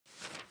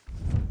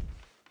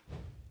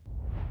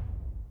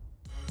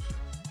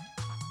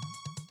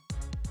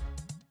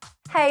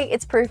Hey,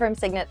 it's Prue from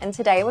Signet, and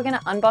today we're going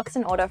to unbox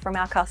an order from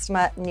our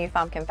customer, New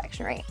Farm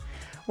Confectionery.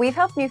 We've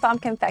helped New Farm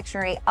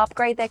Confectionery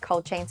upgrade their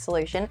cold chain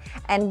solution,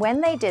 and when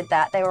they did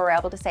that, they were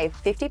able to save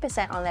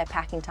 50% on their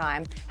packing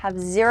time, have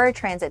zero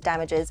transit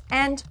damages,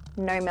 and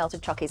no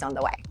melted chockies on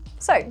the way.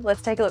 So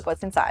let's take a look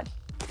what's inside.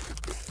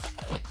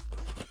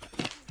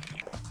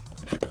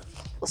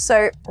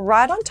 So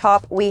right on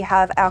top, we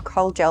have our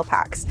cold gel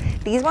packs.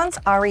 These ones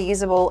are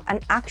reusable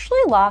and actually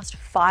last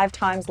 5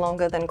 times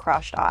longer than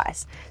crushed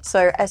ice.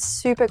 So a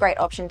super great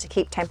option to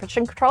keep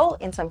temperature control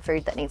in some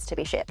food that needs to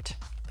be shipped.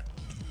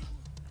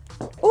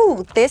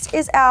 Ooh, this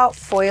is our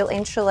foil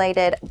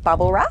insulated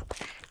bubble wrap.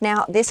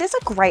 Now, this is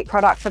a great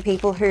product for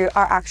people who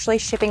are actually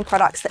shipping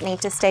products that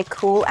need to stay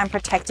cool and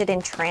protected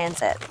in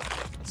transit.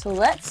 So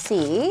let's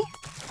see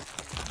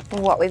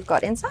what we've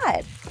got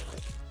inside.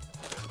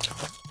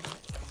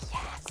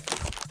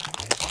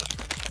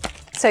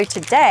 So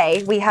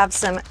today we have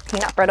some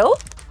peanut brittle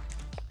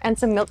and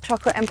some milk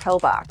chocolate and pearl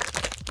bark.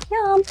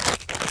 Yum.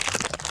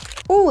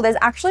 Ooh, there's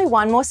actually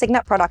one more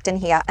Signet product in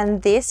here,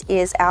 and this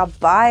is our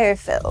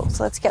biofill.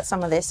 So let's get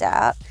some of this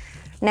out.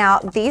 Now,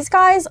 these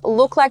guys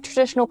look like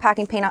traditional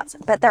packing peanuts,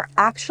 but they're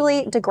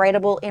actually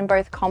degradable in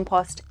both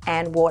compost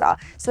and water.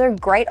 So they're a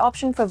great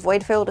option for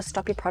void fill to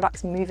stop your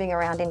products moving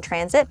around in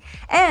transit.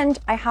 And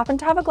I happen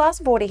to have a glass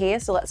of water here,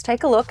 so let's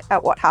take a look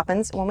at what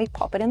happens when we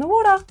pop it in the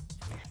water.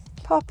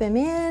 Pop him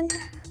in.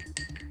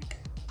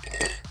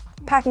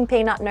 Packing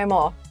peanut no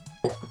more.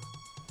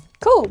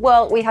 Cool,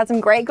 well, we had some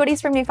great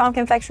goodies from New Farm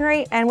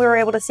Confectionery, and we were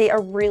able to see a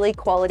really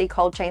quality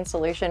cold chain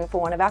solution for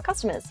one of our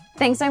customers.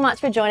 Thanks so much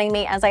for joining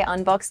me as I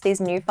unbox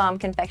these New Farm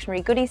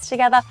Confectionery goodies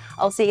together.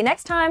 I'll see you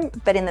next time,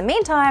 but in the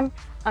meantime,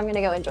 I'm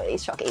gonna go enjoy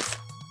these chockies.